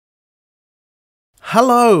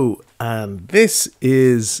Hello, and this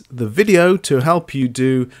is the video to help you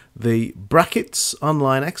do the brackets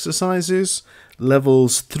online exercises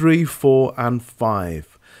levels 3, 4 and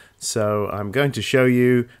 5. So I'm going to show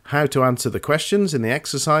you how to answer the questions in the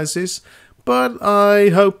exercises, but I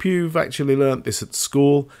hope you've actually learnt this at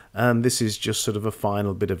school and this is just sort of a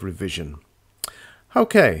final bit of revision.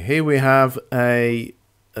 Okay, here we have a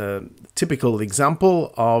typical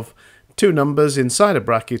example of two numbers inside a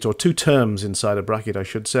bracket, or two terms inside a bracket I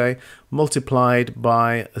should say, multiplied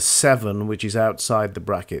by a 7 which is outside the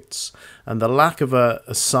brackets. And the lack of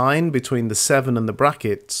a sign between the 7 and the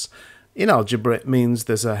brackets in algebra, it means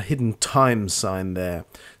there's a hidden times sign there.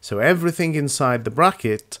 So everything inside the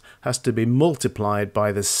bracket has to be multiplied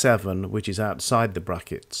by the 7 which is outside the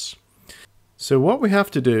brackets. So what we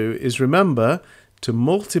have to do is remember to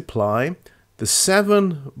multiply the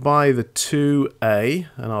 7 by the 2a,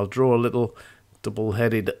 and I'll draw a little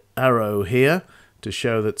double-headed arrow here to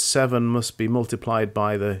show that 7 must be multiplied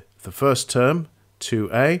by the first term,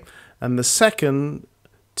 2a, and the second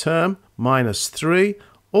term, minus 3,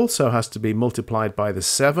 also has to be multiplied by the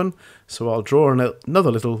 7, so I'll draw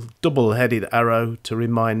another little double-headed arrow to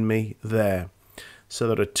remind me there. So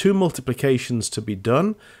there are two multiplications to be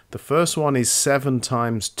done. The first one is 7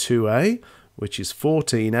 times 2a, which is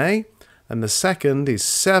 14a, and the second is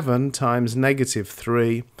 7 times negative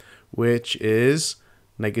 3, which is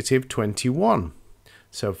negative 21.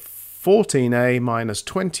 So 14a minus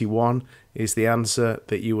 21 is the answer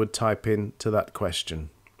that you would type in to that question.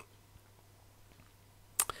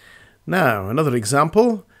 Now, another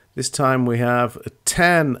example. This time we have a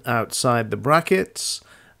 10 outside the brackets,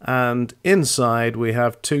 and inside we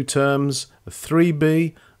have two terms, a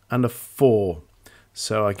 3b and a 4.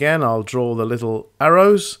 So again, I'll draw the little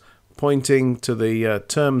arrows pointing to the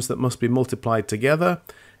terms that must be multiplied together.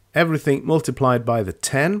 Everything multiplied by the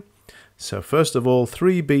 10. So first of all,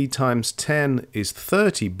 3b times 10 is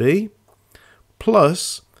 30b,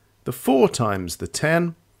 plus the 4 times the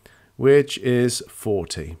 10, which is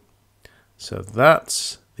 40. So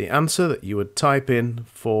that's the answer that you would type in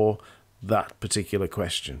for that particular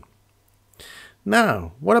question.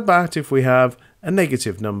 Now, what about if we have a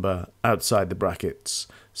negative number outside the brackets?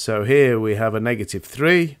 So here we have a negative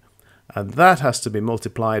 3, and that has to be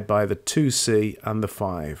multiplied by the 2c and the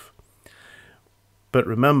 5. But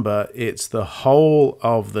remember, it's the whole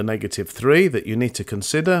of the negative 3 that you need to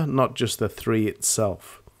consider, not just the 3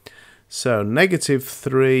 itself. So negative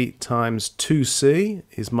 3 times 2c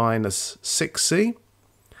is minus 6c,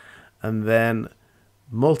 and then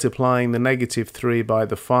multiplying the negative 3 by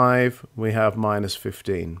the 5, we have minus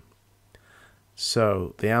 15.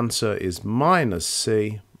 So the answer is minus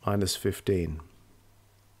c, minus 15.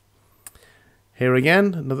 Here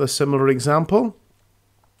again, another similar example.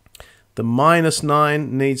 The minus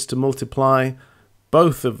 9 needs to multiply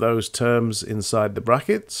both of those terms inside the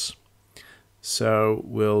brackets. So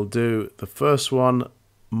we'll do the first one,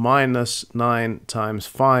 minus 9 times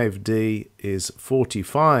 5d is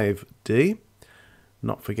 45d.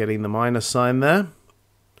 Not forgetting the minus sign there.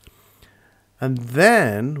 And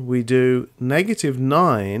then we do negative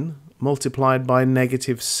 9 multiplied by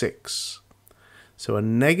negative 6. So a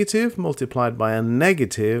negative multiplied by a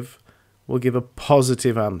negative will give a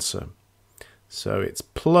positive answer. So it's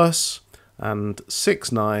plus, and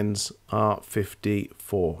 6 9s are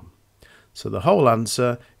 54. So the whole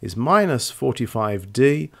answer is minus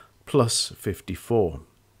 45d plus 54.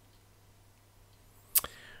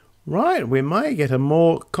 Right, we might get a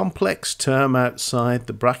more complex term outside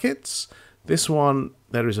the brackets. This one,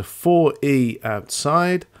 there is a 4e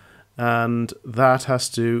outside, and that has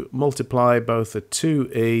to multiply both the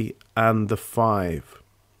 2e and the 5.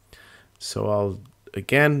 So I'll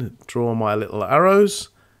again draw my little arrows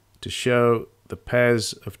to show the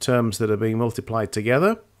pairs of terms that are being multiplied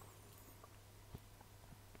together,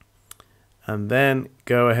 and then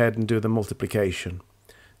go ahead and do the multiplication.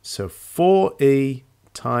 So 4e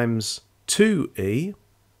times 2e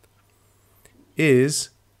is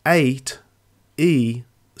 8e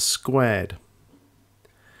squared,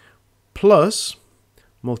 plus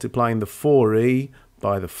multiplying the 4e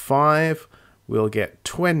by the 5, we'll get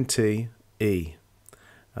 20e.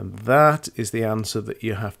 And that is the answer that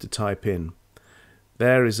you have to type in.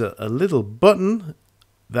 There is a little button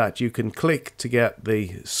that you can click to get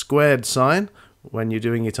the squared sign when you're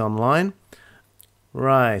doing it online.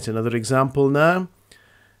 Right, another example now.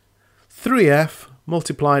 3f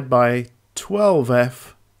multiplied by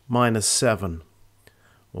 12f minus 7.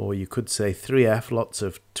 Or you could say 3f, lots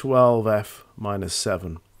of 12f minus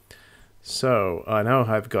 7. So I know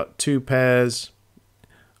I've got two pairs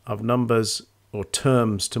of numbers or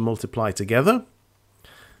terms to multiply together.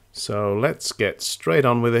 So let's get straight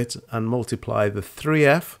on with it and multiply the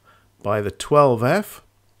 3f by the 12f.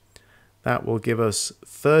 That will give us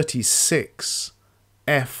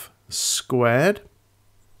 36f squared.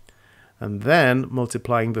 And then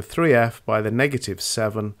multiplying the 3f by the negative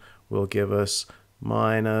 7 will give us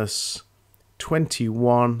minus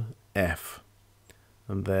 21f.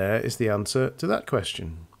 And there is the answer to that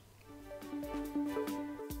question.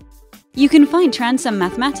 You can find Transum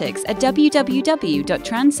Mathematics at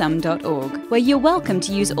www.transum.org, where you're welcome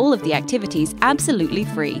to use all of the activities absolutely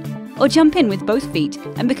free, or jump in with both feet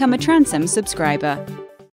and become a Transum subscriber.